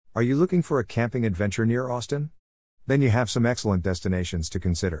Are you looking for a camping adventure near Austin? Then you have some excellent destinations to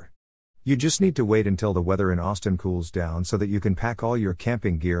consider. You just need to wait until the weather in Austin cools down so that you can pack all your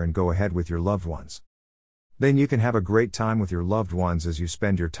camping gear and go ahead with your loved ones. Then you can have a great time with your loved ones as you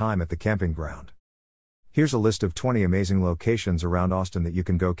spend your time at the camping ground. Here's a list of 20 amazing locations around Austin that you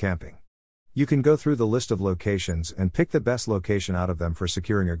can go camping. You can go through the list of locations and pick the best location out of them for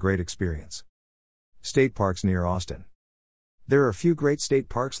securing a great experience. State parks near Austin. There are a few great state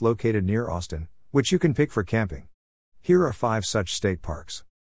parks located near Austin, which you can pick for camping. Here are 5 such state parks.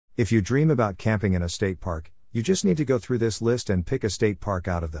 If you dream about camping in a state park, you just need to go through this list and pick a state park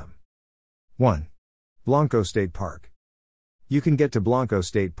out of them. 1. Blanco State Park. You can get to Blanco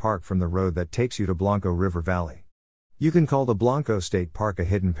State Park from the road that takes you to Blanco River Valley. You can call the Blanco State Park a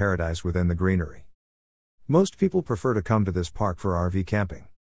hidden paradise within the greenery. Most people prefer to come to this park for RV camping.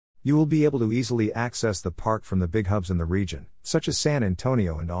 You will be able to easily access the park from the big hubs in the region, such as San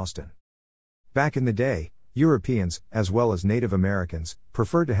Antonio and Austin. Back in the day, Europeans, as well as Native Americans,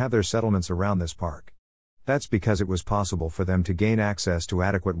 preferred to have their settlements around this park. That's because it was possible for them to gain access to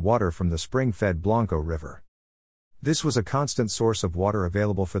adequate water from the spring-fed Blanco River. This was a constant source of water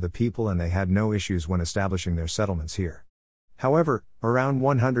available for the people, and they had no issues when establishing their settlements here. However, around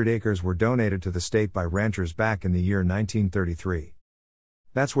 100 acres were donated to the state by ranchers back in the year 1933.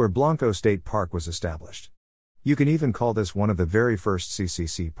 That's where Blanco State Park was established. You can even call this one of the very first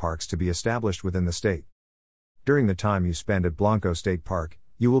CCC parks to be established within the state. During the time you spend at Blanco State Park,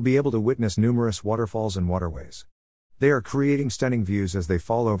 you will be able to witness numerous waterfalls and waterways. They are creating stunning views as they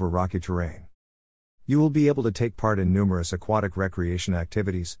fall over rocky terrain. You will be able to take part in numerous aquatic recreation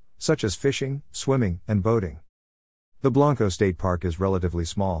activities, such as fishing, swimming, and boating. The Blanco State Park is relatively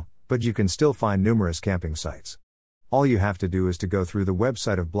small, but you can still find numerous camping sites. All you have to do is to go through the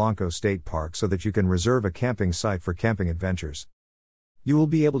website of Blanco State Park so that you can reserve a camping site for camping adventures. You will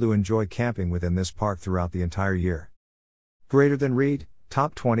be able to enjoy camping within this park throughout the entire year. Greater than read,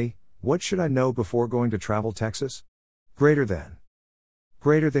 Top 20, what should I know before going to travel Texas? Greater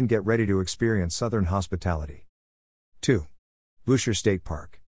than get ready to experience Southern hospitality. 2. Boucher State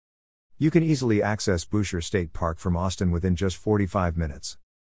Park. You can easily access Boucher State Park from Austin within just 45 minutes.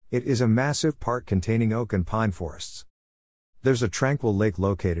 It is a massive park containing oak and pine forests. There's a tranquil lake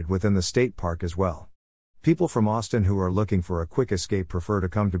located within the state park as well. People from Austin who are looking for a quick escape prefer to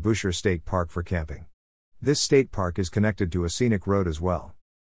come to Boucher State Park for camping. This state park is connected to a scenic road as well.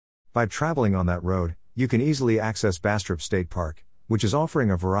 By traveling on that road, you can easily access Bastrop State Park, which is offering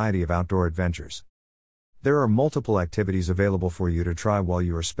a variety of outdoor adventures. There are multiple activities available for you to try while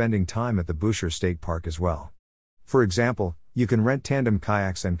you are spending time at the Boucher State Park as well. For example, you can rent tandem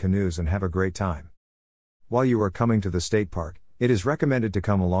kayaks and canoes and have a great time. While you are coming to the state park, it is recommended to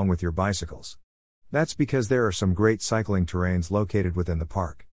come along with your bicycles. That's because there are some great cycling terrains located within the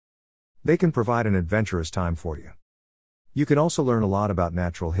park. They can provide an adventurous time for you. You can also learn a lot about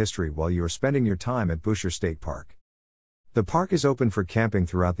natural history while you are spending your time at Boucher State Park. The park is open for camping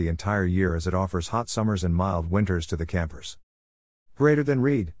throughout the entire year as it offers hot summers and mild winters to the campers. Greater than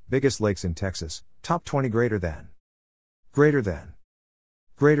read, biggest lakes in Texas, top 20 greater than. Greater than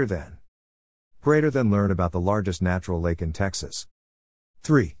learn about the largest natural lake in Texas.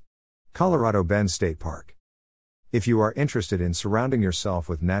 3. Colorado Bend State Park. If you are interested in surrounding yourself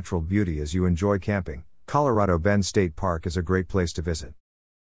with natural beauty as you enjoy camping, Colorado Bend State Park is a great place to visit.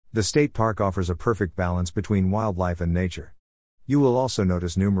 The state park offers a perfect balance between wildlife and nature. You will also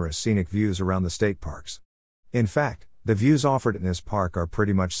notice numerous scenic views around the state parks. In fact, the views offered in this park are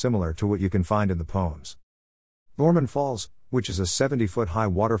pretty much similar to what you can find in the poems. Norman Falls, which is a 70-foot-high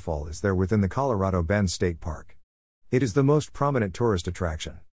waterfall, is there within the Colorado Bend State Park. It is the most prominent tourist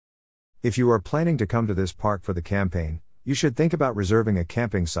attraction. If you are planning to come to this park for the campaign, you should think about reserving a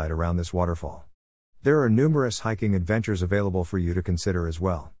camping site around this waterfall. There are numerous hiking adventures available for you to consider as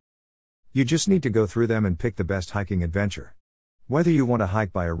well. You just need to go through them and pick the best hiking adventure. Whether you want to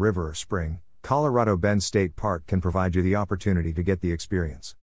hike by a river or spring, Colorado Bend State Park can provide you the opportunity to get the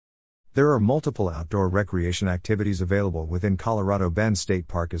experience. There are multiple outdoor recreation activities available within Colorado Bend State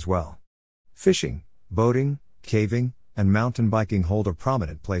Park as well. Fishing, boating, caving, and mountain biking hold a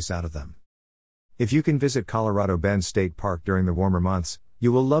prominent place out of them. If you can visit Colorado Bend State Park during the warmer months,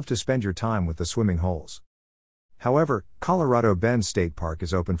 you will love to spend your time with the swimming holes. However, Colorado Bend State Park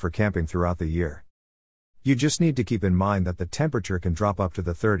is open for camping throughout the year. You just need to keep in mind that the temperature can drop up to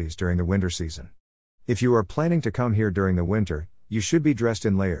the 30s during the winter season. If you are planning to come here during the winter, you should be dressed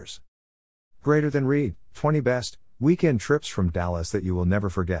in layers. Greater than read, 20 best weekend trips from Dallas that you will never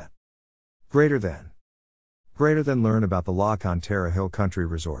forget. Greater than learn about the La Cantera Hill Country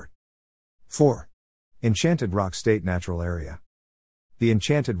Resort. 4. Enchanted Rock State Natural Area. The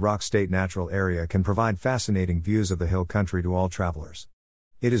Enchanted Rock State Natural Area can provide fascinating views of the hill country to all travelers.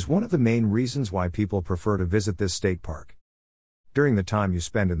 It is one of the main reasons why people prefer to visit this state park. During the time you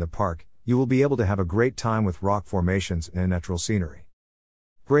spend in the park, you will be able to have a great time with rock formations and natural scenery.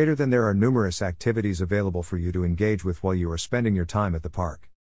 Greater than there are numerous activities available for you to engage with while you are spending your time at the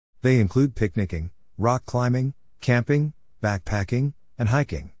park. They include picnicking, rock climbing, camping, backpacking, and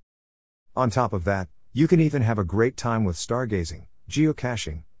hiking. On top of that, you can even have a great time with stargazing,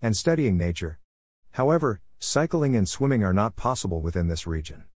 geocaching, and studying nature. However, cycling and swimming are not possible within this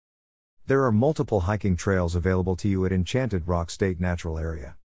region. There are multiple hiking trails available to you at Enchanted Rock State Natural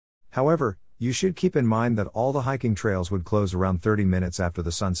Area. However, you should keep in mind that all the hiking trails would close around 30 minutes after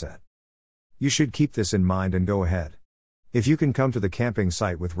the sunset. You should keep this in mind and go ahead. If you can come to the camping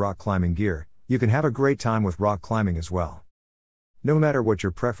site with rock climbing gear, you can have a great time with rock climbing as well. No matter what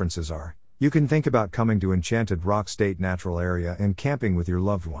your preferences are, you can think about coming to Enchanted Rock State Natural Area and camping with your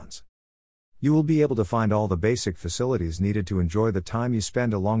loved ones. You will be able to find all the basic facilities needed to enjoy the time you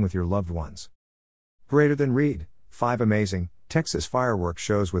spend along with your loved ones. Greater than read, 5 amazing Texas fireworks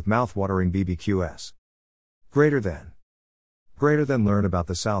shows with mouth-watering BBQs. Greater than learn about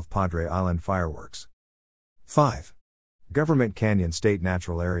the South Padre Island fireworks. 5. Government Canyon State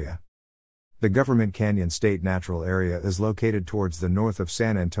Natural Area. The Government Canyon State Natural Area is located towards the north of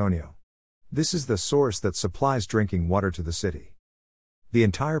San Antonio. This is the source that supplies drinking water to the city. The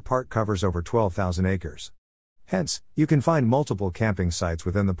entire park covers over 12,000 acres. Hence, you can find multiple camping sites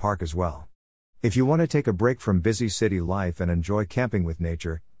within the park as well. If you want to take a break from busy city life and enjoy camping with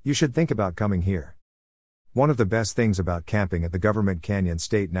nature, you should think about coming here. One of the best things about camping at the Government Canyon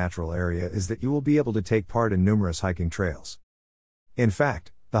State Natural Area is that you will be able to take part in numerous hiking trails. In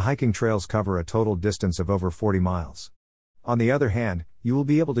fact, the hiking trails cover a total distance of over 40 miles. On the other hand, you will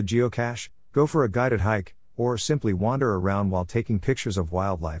be able to geocache, go for a guided hike, or simply wander around while taking pictures of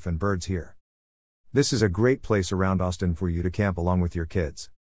wildlife and birds here. This is a great place around Austin for you to camp along with your kids.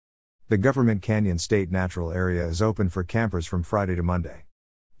 The Government Canyon State Natural Area is open for campers from Friday to Monday.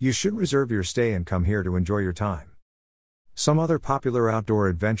 You should reserve your stay and come here to enjoy your time. Some other popular outdoor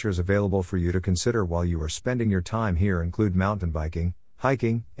adventures available for you to consider while you are spending your time here include mountain biking,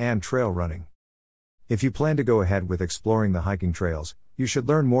 hiking, and trail running. If you plan to go ahead with exploring the hiking trails, you should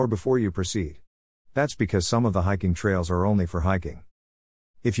learn more before you proceed. That's because some of the hiking trails are only for hiking.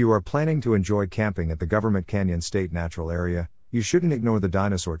 If you are planning to enjoy camping at the Government Canyon State Natural Area, you shouldn't ignore the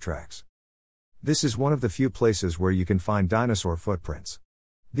dinosaur tracks. This is one of the few places where you can find dinosaur footprints.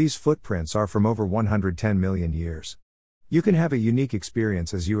 These footprints are from over 110 million years. You can have a unique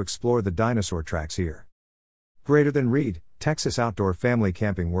experience as you explore the dinosaur tracks here. Greater than read, Texas Outdoor Family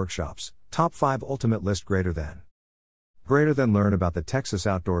Camping Workshops, Top 5 Ultimate List. Greater than learn about the Texas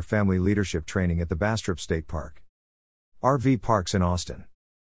Outdoor Family Leadership Training at the Bastrop State Park. RV Parks in Austin.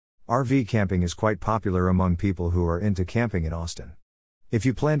 RV camping is quite popular among people who are into camping in Austin. If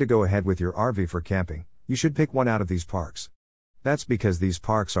you plan to go ahead with your RV for camping, you should pick one out of these parks. That's because these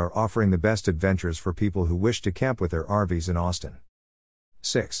parks are offering the best adventures for people who wish to camp with their RVs in Austin.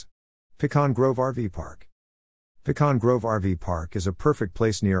 6. Pecan Grove RV Park. Pecan Grove RV Park is a perfect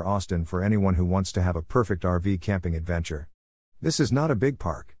place near Austin for anyone who wants to have a perfect RV camping adventure. This is not a big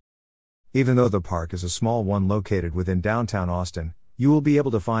park. Even though the park is a small one located within downtown Austin, you will be able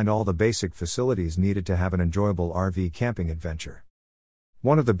to find all the basic facilities needed to have an enjoyable RV camping adventure.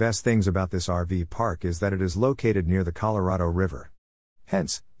 One of the best things about this RV park is that it is located near the Colorado River.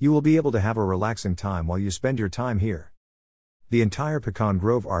 Hence, you will be able to have a relaxing time while you spend your time here. The entire Pecan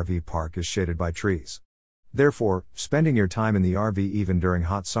Grove RV Park is shaded by trees. Therefore, spending your time in the RV even during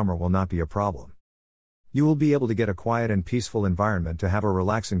hot summer will not be a problem. You will be able to get a quiet and peaceful environment to have a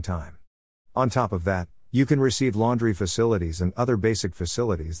relaxing time. On top of that, you can receive laundry facilities and other basic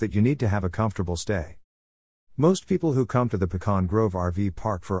facilities that you need to have a comfortable stay. Most people who come to the Pecan Grove RV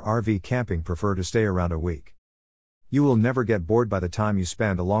Park for RV camping prefer to stay around a week. You will never get bored by the time you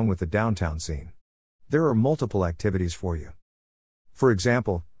spend along with the downtown scene. There are multiple activities for you. For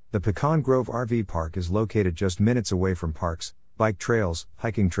example, the Pecan Grove RV Park is located just minutes away from parks, bike trails,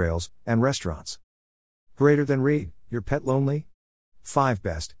 hiking trails, and restaurants. Greater than read, your pet lonely? 5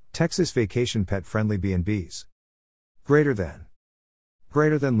 Best Texas Vacation Pet Friendly B&Bs. Greater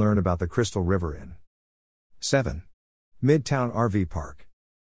than learn about the Crystal River Inn. 7. Midtown RV Park.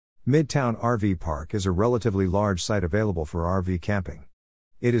 Midtown RV Park is a relatively large site available for RV camping.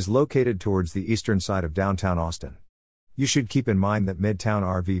 It is located towards the eastern side of downtown Austin. You should keep in mind that Midtown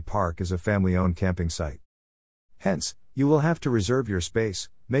RV Park is a family-owned camping site. Hence, you will have to reserve your space,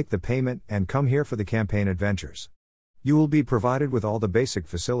 make the payment, and come here for the campaign adventures. You will be provided with all the basic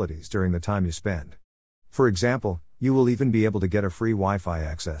facilities during the time you spend. For example, you will even be able to get a free Wi-Fi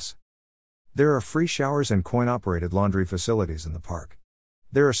access. There are free showers and coin-operated laundry facilities in the park.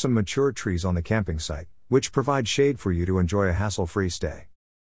 There are some mature trees on the camping site, which provide shade for you to enjoy a hassle-free stay.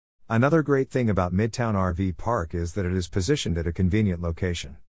 Another great thing about Midtown RV Park is that it is positioned at a convenient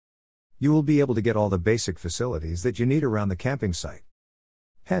location. You will be able to get all the basic facilities that you need around the camping site.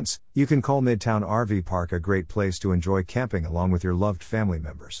 Hence, you can call Midtown RV Park a great place to enjoy camping along with your loved family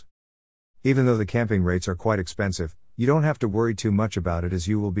members. Even though the camping rates are quite expensive, you don't have to worry too much about it, as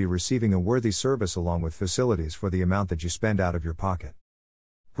you will be receiving a worthy service along with facilities for the amount that you spend out of your pocket.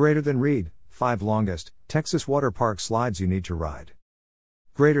 Greater than read, 5 longest Texas water park slides you need to ride.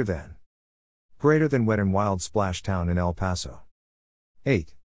 Greater than Wet n Wild Splash Town in El Paso.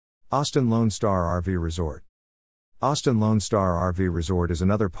 8. Austin Lone Star RV Resort. Austin Lone Star RV Resort is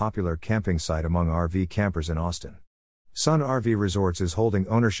another popular camping site among RV campers in Austin. Sun RV Resorts is holding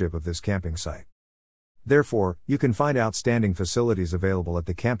ownership of this camping site. Therefore, you can find outstanding facilities available at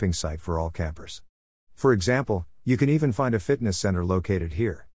the camping site for all campers. For example, you can even find a fitness center located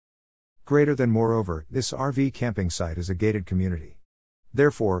here. Moreover, this RV camping site is a gated community.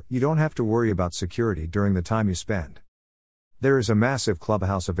 Therefore, you don't have to worry about security during the time you spend. There is a massive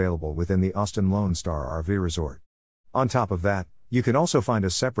clubhouse available within the Austin Lone Star RV Resort. On top of that, you can also find a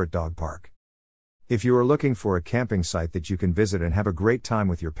separate dog park. If you are looking for a camping site that you can visit and have a great time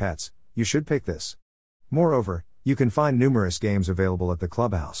with your pets, you should pick this. Moreover, you can find numerous games available at the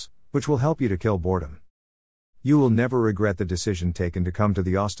clubhouse, which will help you to kill boredom. You will never regret the decision taken to come to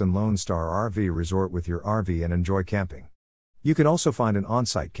the Austin Lone Star RV Resort with your RV and enjoy camping. You can also find an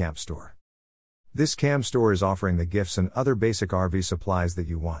on-site camp store. This camp store is offering the gifts and other basic RV supplies that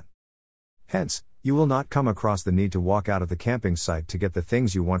you want. Hence, you will not come across the need to walk out of the camping site to get the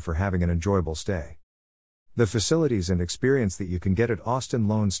things you want for having an enjoyable stay. The facilities and experience that you can get at Austin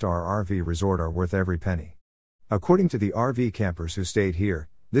Lone Star RV Resort are worth every penny. According to the RV campers who stayed here,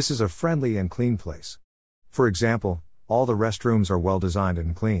 this is a friendly and clean place. For example, all the restrooms are well designed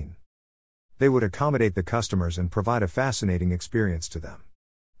and clean. They would accommodate the customers and provide a fascinating experience to them.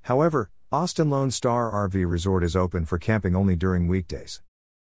 However, Austin Lone Star RV Resort is open for camping only during weekdays.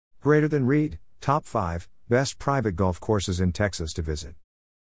 Greater than read, top 5 best private golf courses in Texas to visit.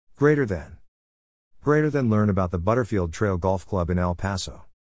 Greater than learn about the Butterfield Trail Golf Club in El Paso.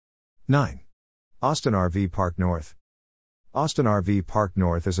 9. Austin RV Park North. Austin RV Park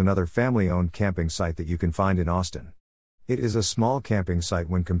North is another family-owned camping site that you can find in Austin. It is a small camping site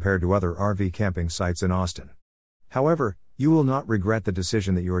when compared to other RV camping sites in Austin. However, you will not regret the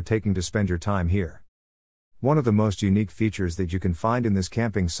decision that you are taking to spend your time here. One of the most unique features that you can find in this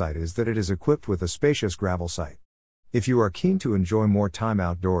camping site is that it is equipped with a spacious gravel site. If you are keen to enjoy more time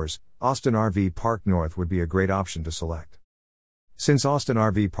outdoors, Austin RV Park North would be a great option to select. Since Austin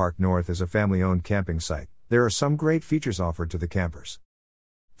RV Park North is a family-owned camping site, there are some great features offered to the campers.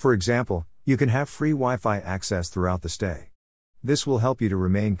 For example, you can have free Wi-Fi access throughout the stay. This will help you to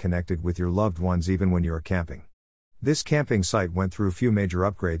remain connected with your loved ones even when you are camping. This camping site went through a few major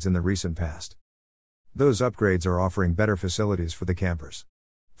upgrades in the recent past. Those upgrades are offering better facilities for the campers.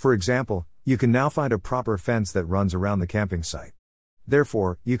 For example, you can now find a proper fence that runs around the camping site.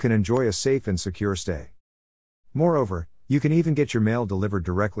 Therefore, you can enjoy a safe and secure stay. Moreover, you can even get your mail delivered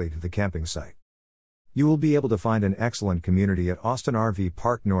directly to the camping site. You will be able to find an excellent community at Austin RV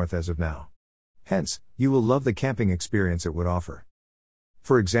Park North as of now. Hence, you will love the camping experience it would offer.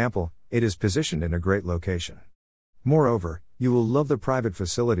 For example, it is positioned in a great location. Moreover, you will love the private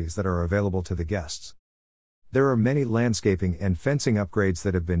facilities that are available to the guests. There are many landscaping and fencing upgrades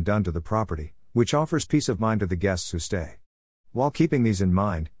that have been done to the property, which offers peace of mind to the guests who stay. While keeping these in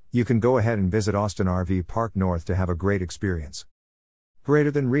mind, you can go ahead and visit Austin RV Park North to have a great experience.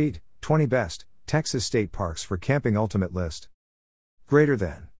 Greater than read, 20 best Texas state parks for camping ultimate list. Greater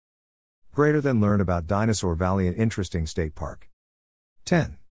than learn about Dinosaur Valley, an interesting state park.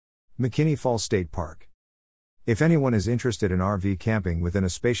 10. McKinney Falls State Park. If anyone is interested in RV camping within a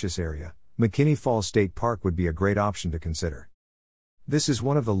spacious area, McKinney Falls State Park would be a great option to consider. This is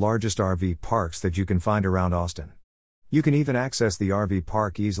one of the largest RV parks that you can find around Austin. You can even access the RV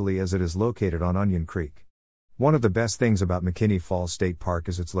park easily as it is located on Onion Creek. One of the best things about McKinney Falls State Park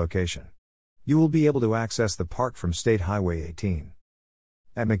is its location. You will be able to access the park from State Highway 18.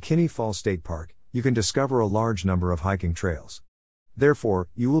 At McKinney Falls State Park, you can discover a large number of hiking trails. Therefore,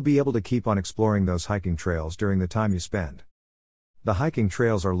 you will be able to keep on exploring those hiking trails during the time you spend. The hiking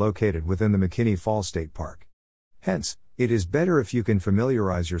trails are located within the McKinney Falls State Park. Hence, it is better if you can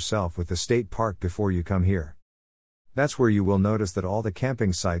familiarize yourself with the state park before you come here. That's where you will notice that all the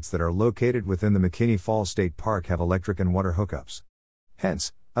camping sites that are located within the McKinney Falls State Park have electric and water hookups.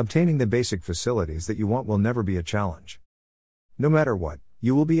 Hence, obtaining the basic facilities that you want will never be a challenge. No matter what,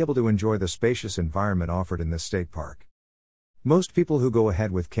 you will be able to enjoy the spacious environment offered in this state park. Most people who go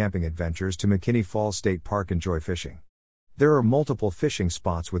ahead with camping adventures to McKinney Falls State Park enjoy fishing. There are multiple fishing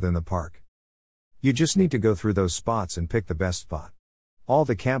spots within the park. You just need to go through those spots and pick the best spot. All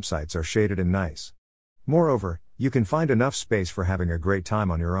the campsites are shaded and nice. Moreover, you can find enough space for having a great time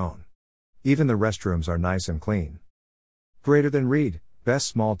on your own. Even the restrooms are nice and clean. Greater than read, best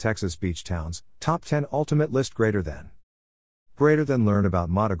small Texas beach towns, top 10 ultimate list greater than. Greater than learn about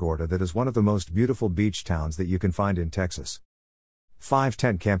Matagorda, that is one of the most beautiful beach towns that you can find in Texas. 5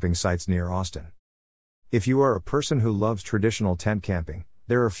 tent camping sites near Austin. If you are a person who loves traditional tent camping,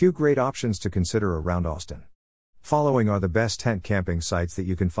 there are a few great options to consider around Austin. Following are the best tent camping sites that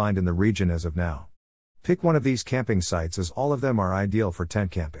you can find in the region as of now. Pick one of these camping sites, as all of them are ideal for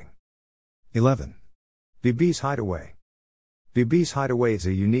tent camping. 11. BB's Hideaway. BB's Hideaway is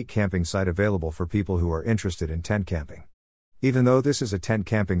a unique camping site available for people who are interested in tent camping. Even though this is a tent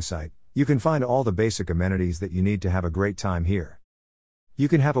camping site, you can find all the basic amenities that you need to have a great time here. You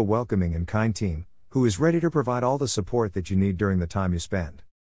can have a welcoming and kind team, who is ready to provide all the support that you need during the time you spend.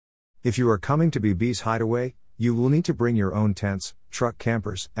 If you are coming to BB's Hideaway, you will need to bring your own tents, truck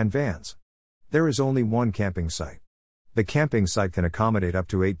campers, and vans. There is only one camping site. The camping site can accommodate up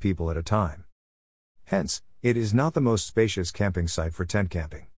to 8 people at a time. Hence, it is not the most spacious camping site for tent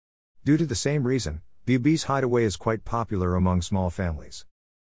camping. Due to the same reason, BB's Hideaway is quite popular among small families.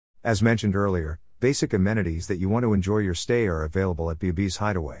 As mentioned earlier, basic amenities that you want to enjoy your stay are available at BB's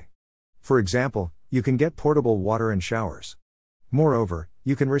Hideaway. For example, you can get portable water and showers. Moreover,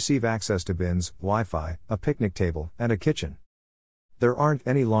 you can receive access to bins, Wi-Fi, a picnic table, and a kitchen. There aren't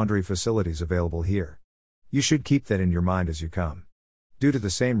any laundry facilities available here. You should keep that in your mind as you come. Due to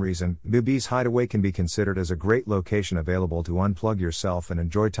the same reason, BB's Hideaway can be considered as a great location available to unplug yourself and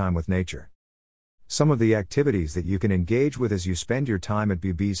enjoy time with nature. Some of the activities that you can engage with as you spend your time at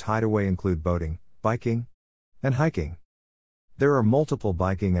BB's Hideaway include boating, biking, and hiking. There are multiple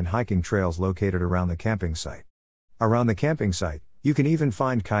biking and hiking trails located around the camping site. Around the camping site, you can even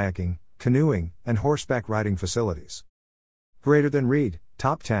find kayaking, canoeing, and horseback riding facilities. Greater than read,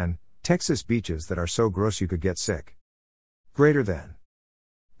 top 10 Texas beaches that are so gross you could get sick. Greater than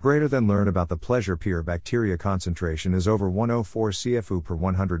learn about the Pleasure Pier. Bacteria concentration is over 104 CFU per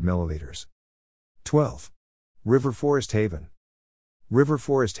 100 milliliters. 12. River Forest Haven. River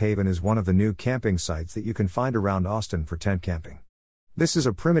Forest Haven is one of the new camping sites that you can find around Austin for tent camping. This is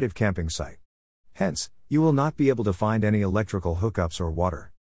a primitive camping site. Hence, you will not be able to find any electrical hookups or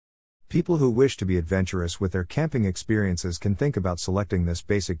water. People who wish to be adventurous with their camping experiences can think about selecting this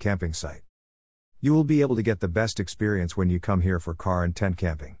basic camping site. You will be able to get the best experience when you come here for car and tent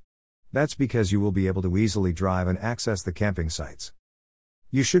camping. That's because you will be able to easily drive and access the camping sites.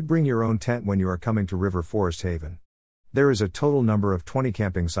 You should bring your own tent when you are coming to River Forest Haven. There is a total number of 20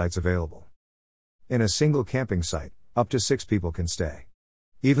 camping sites available. In a single camping site, up to 6 people can stay.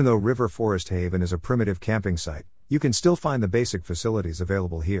 Even though River Forest Haven is a primitive camping site, you can still find the basic facilities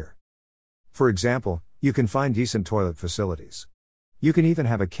available here. For example, you can find decent toilet facilities. You can even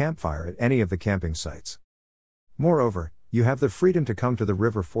have a campfire at any of the camping sites. Moreover, you have the freedom to come to the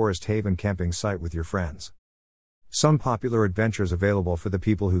River Forest Haven camping site with your friends. Some popular adventures available for the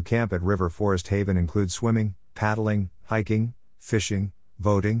people who camp at River Forest Haven include swimming, paddling, hiking, fishing,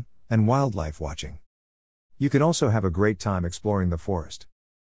 boating, and wildlife watching. You can also have a great time exploring the forest.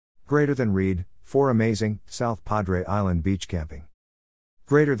 Greater than read, 4 amazing, South Padre Island beach camping.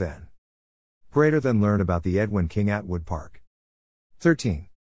 Greater than learn about the Edwin King Atwood Park. 13.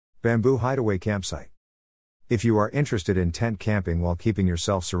 Bamboo Hideaway Campsite. If you are interested in tent camping while keeping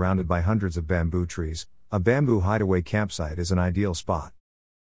yourself surrounded by hundreds of bamboo trees, a Bamboo Hideaway Campsite is an ideal spot.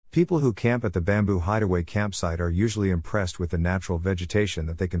 People who camp at the Bamboo Hideaway Campsite are usually impressed with the natural vegetation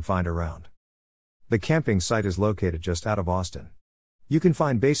that they can find around. The camping site is located just out of Austin. You can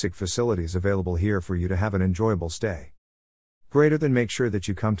find basic facilities available here for you to have an enjoyable stay. Greater than make sure that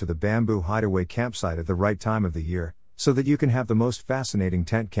you come to the Bamboo Hideaway Campsite at the right time of the year, so that you can have the most fascinating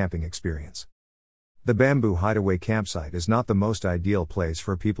tent camping experience. The Bamboo Hideaway Campsite is not the most ideal place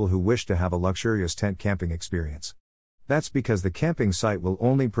for people who wish to have a luxurious tent camping experience. That's because the camping site will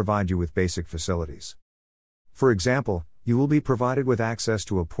only provide you with basic facilities. For example, you will be provided with access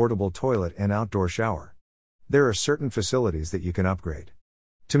to a portable toilet and outdoor shower. There are certain facilities that you can upgrade.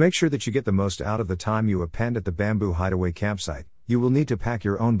 To make sure that you get the most out of the time you spend at the Bamboo Hideaway Campsite, you will need to pack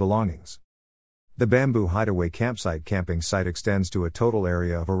your own belongings. The Bamboo Hideaway Campsite camping site extends to a total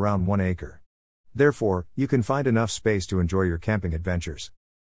area of around 1 acre. Therefore, you can find enough space to enjoy your camping adventures.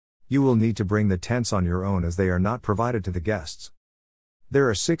 You will need to bring the tents on your own as they are not provided to the guests. There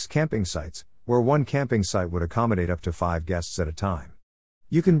are 6 camping sites, where one camping site would accommodate up to 5 guests at a time.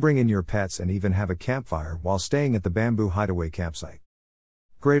 You can bring in your pets and even have a campfire while staying at the Bamboo Hideaway campsite.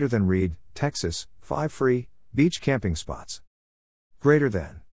 Greater than Reed, Texas, 5 free beach camping spots. Greater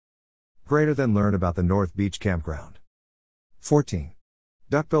than learn about the North Beach Campground. 14.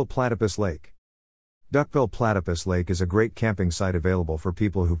 Duckbill Platypus Lake. Duckbill Platypus Lake is a great camping site available for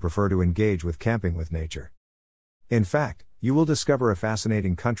people who prefer to engage with camping with nature. In fact, you will discover a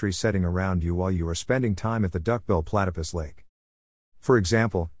fascinating country setting around you while you are spending time at the Duckbill Platypus Lake. For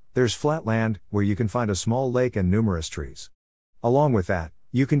example, there's flat land, where you can find a small lake and numerous trees. Along with that,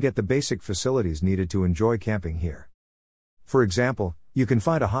 you can get the basic facilities needed to enjoy camping here. For example, you can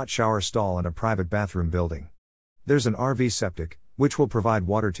find a hot shower stall and a private bathroom building. There's an RV septic, which will provide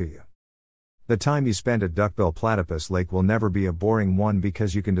water to you. The time you spend at Duckbill Platypus Lake will never be a boring one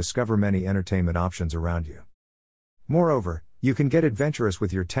because you can discover many entertainment options around you. Moreover, you can get adventurous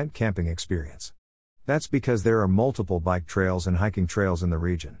with your tent camping experience. That's because there are multiple bike trails and hiking trails in the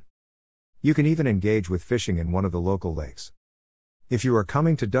region. You can even engage with fishing in one of the local lakes. If you are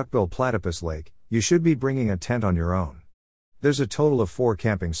coming to Duckbill Platypus Lake, you should be bringing a tent on your own. There's a total of 4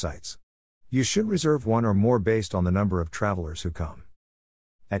 camping sites. You should reserve one or more based on the number of travelers who come.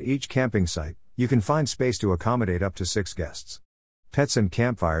 At each camping site, you can find space to accommodate up to 6 guests. Pets and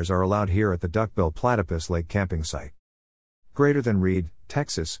campfires are allowed here at the Duckbill Platypus Lake camping site. Greater than Reed,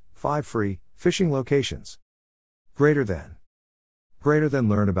 Texas, 5 free fishing locations. Greater than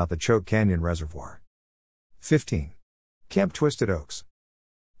learn about the Choke Canyon Reservoir. 15. Camp Twisted Oaks.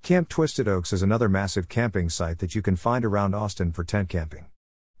 Camp Twisted Oaks is another massive camping site that you can find around Austin for tent camping.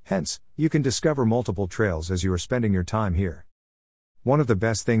 Hence, you can discover multiple trails as you are spending your time here. One of the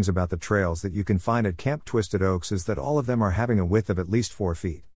best things about the trails that you can find at Camp Twisted Oaks is that all of them are having a width of at least 4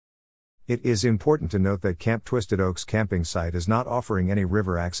 feet. It is important to note that Camp Twisted Oaks camping site is not offering any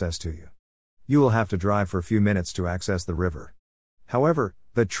river access to you. You will have to drive for a few minutes to access the river. However,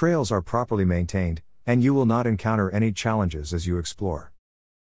 the trails are properly maintained, and you will not encounter any challenges as you explore.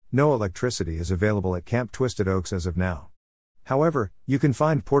 No electricity is available at Camp Twisted Oaks as of now. However, you can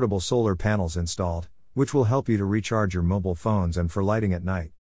find portable solar panels installed, which will help you to recharge your mobile phones and for lighting at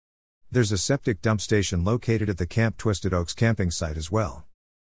night. There's a septic dump station located at the Camp Twisted Oaks camping site as well.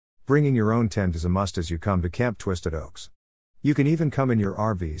 Bringing your own tent is a must as you come to Camp Twisted Oaks. You can even come in your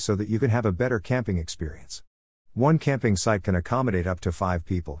RV so that you can have a better camping experience. One camping site can accommodate up to 5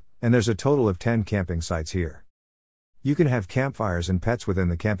 people, and there's a total of 10 camping sites here. You can have campfires and pets within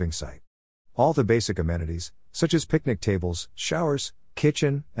the camping site. All the basic amenities, such as picnic tables, showers,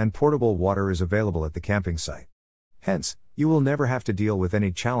 kitchen, and portable water is available at the camping site. Hence, you will never have to deal with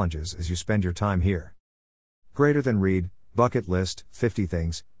any challenges as you spend your time here. Greater than Reed, Bucket List, 50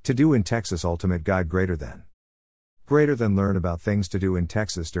 Things to Do in Texas Ultimate Guide. Greater than learn about things to do in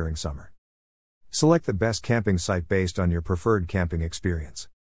Texas during summer. Select the best camping site based on your preferred camping experience.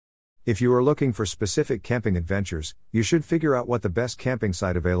 If you are looking for specific camping adventures, you should figure out what the best camping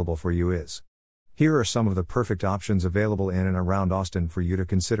site available for you is. Here are some of the perfect options available in and around Austin for you to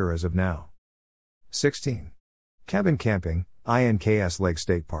consider as of now. 16. Cabin Camping, INKS Lake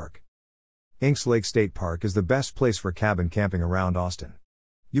State Park. Inks Lake State Park is the best place for cabin camping around Austin.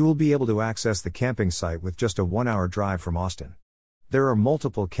 You will be able to access the camping site with just a 1-hour drive from Austin. There are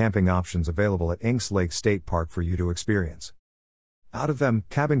multiple camping options available at Inks Lake State Park for you to experience. Out of them,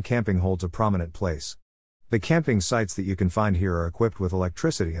 cabin camping holds a prominent place. The camping sites that you can find here are equipped with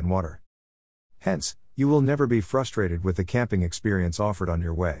electricity and water. Hence, you will never be frustrated with the camping experience offered on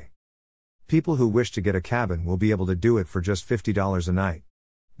your way. People who wish to get a cabin will be able to do it for just $50 a night.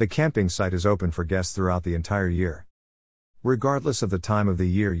 The camping site is open for guests throughout the entire year. Regardless of the time of the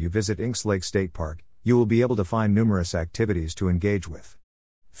year you visit Inks Lake State Park, you will be able to find numerous activities to engage with.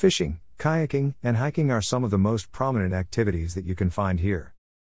 Fishing, kayaking, and hiking are some of the most prominent activities that you can find here.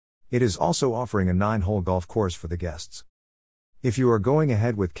 It is also offering a 9-hole golf course for the guests. If you are going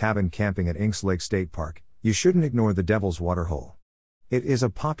ahead with cabin camping at Inks Lake State Park, you shouldn't ignore the Devil's Water Hole. It is a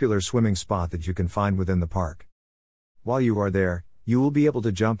popular swimming spot that you can find within the park. While you are there, you will be able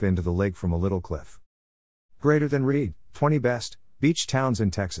to jump into the lake from a little cliff. Greater than Reed, 20 Best Beach Towns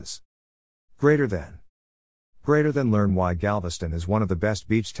in Texas. Greater than learn why Galveston is one of the best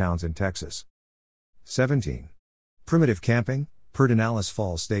beach towns in Texas. 17. Primitive Camping, Pedernales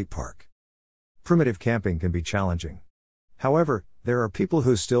Falls State Park. Primitive camping can be challenging. However, there are people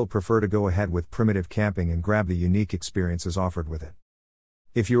who still prefer to go ahead with primitive camping and grab the unique experiences offered with it.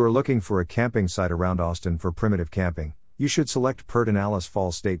 If you are looking for a camping site around Austin for primitive camping, you should select Pedernales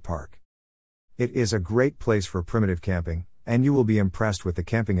Falls State Park. It is a great place for primitive camping, and you will be impressed with the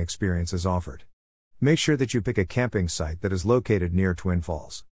camping experiences offered. Make sure that you pick a camping site that is located near Twin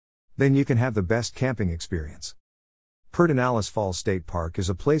Falls. Then you can have the best camping experience. Pedernales Falls State Park is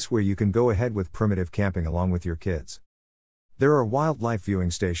a place where you can go ahead with primitive camping along with your kids. There are wildlife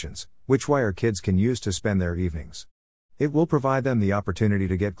viewing stations, which your kids can use to spend their evenings. It will provide them the opportunity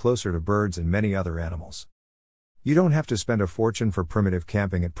to get closer to birds and many other animals. You don't have to spend a fortune for primitive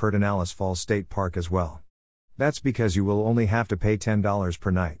camping at Pedernales Falls State Park as well. That's because you will only have to pay $10 per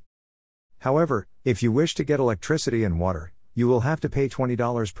night. However, if you wish to get electricity and water, you will have to pay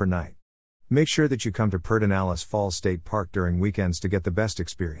 $20 per night. Make sure that you come to Pedernales Falls State Park during weekends to get the best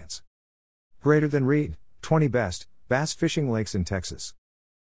experience. Greater than Reed, 20 best bass fishing lakes in Texas.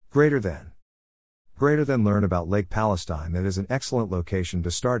 Greater than learn about Lake Palestine. That is an excellent location to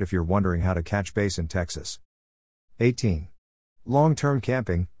start if you're wondering how to catch bass in Texas. 18. Long-term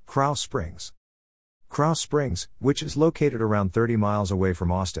camping, Krause Springs. Krause Springs, which is located around 30 miles away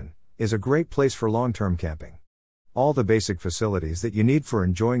from Austin, is a great place for long-term camping. All the basic facilities that you need for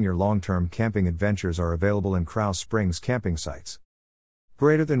enjoying your long-term camping adventures are available in Krause Springs camping sites.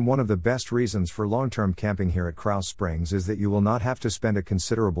 Greater than one of the best reasons for long-term camping here at Krause Springs is that you will not have to spend a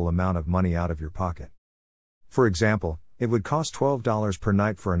considerable amount of money out of your pocket. For example, it would cost $12 per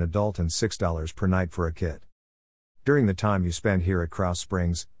night for an adult and $6 per night for a kid. During the time you spend here at Krause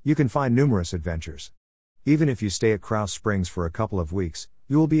Springs, you can find numerous adventures. Even if you stay at Krause Springs for a couple of weeks,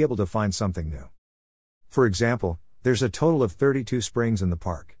 you will be able to find something new. For example, there's a total of 32 springs in the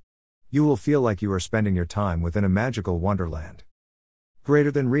park. You will feel like you are spending your time within a magical wonderland.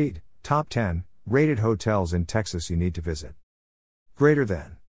 Greater than Reed, top 10 rated hotels in Texas you need to visit. Greater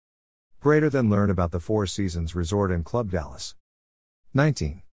than learn about the Four Seasons Resort and Club Dallas.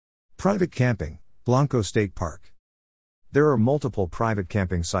 19. Private camping, Blanco State Park. There are multiple private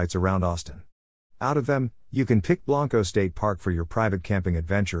camping sites around Austin. Out of them, you can pick Blanco State Park for your private camping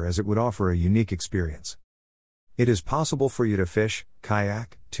adventure as it would offer a unique experience. It is possible for you to fish,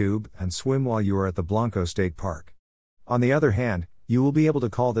 kayak, tube, and swim while you are at the Blanco State Park. On the other hand, you will be able to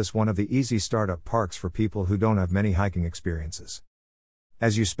call this one of the easy startup parks for people who don't have many hiking experiences.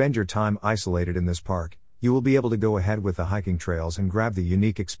 As you spend your time isolated in this park, you will be able to go ahead with the hiking trails and grab the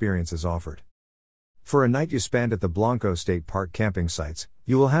unique experiences offered. For a night you spend at the Blanco State Park camping sites,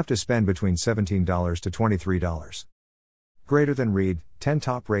 you will have to spend between $17 to $23. Greater than Reed, 10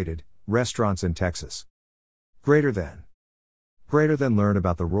 top rated restaurants in Texas. Greater than learn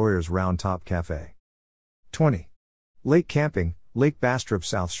about the Royers Round Top Cafe. 20. Lake camping, Lake Bastrop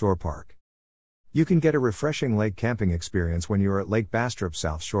South Shore Park. You can get a refreshing lake camping experience when you are at Lake Bastrop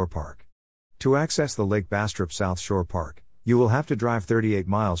South Shore Park. To access the Lake Bastrop South Shore Park, you will have to drive 38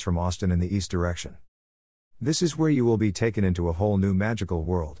 miles from Austin in the east direction. This is where you will be taken into a whole new magical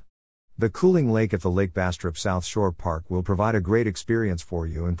world. The cooling lake at the Lake Bastrop South Shore Park will provide a great experience for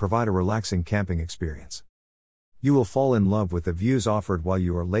you and provide a relaxing camping experience. You will fall in love with the views offered while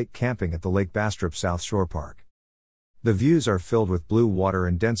you are lake camping at the Lake Bastrop South Shore Park. The views are filled with blue water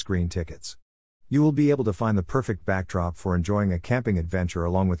and dense green thickets. You will be able to find the perfect backdrop for enjoying a camping adventure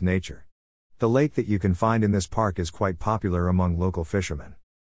along with nature. The lake that you can find in this park is quite popular among local fishermen.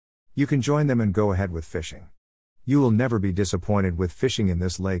 You can join them and go ahead with fishing. You will never be disappointed with fishing in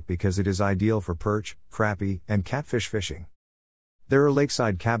this lake because it is ideal for perch, crappie, and catfish fishing. There are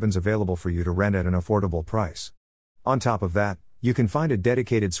lakeside cabins available for you to rent at an affordable price. On top of that, you can find a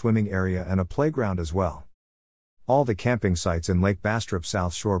dedicated swimming area and a playground as well. All the camping sites in Lake Bastrop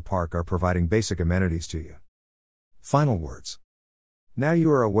South Shore Park are providing basic amenities to you. Final words. Now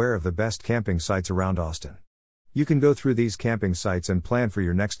you are aware of the best camping sites around Austin. You can go through these camping sites and plan for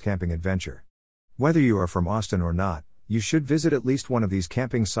your next camping adventure. Whether you are from Austin or not, you should visit at least one of these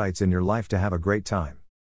camping sites in your life to have a great time.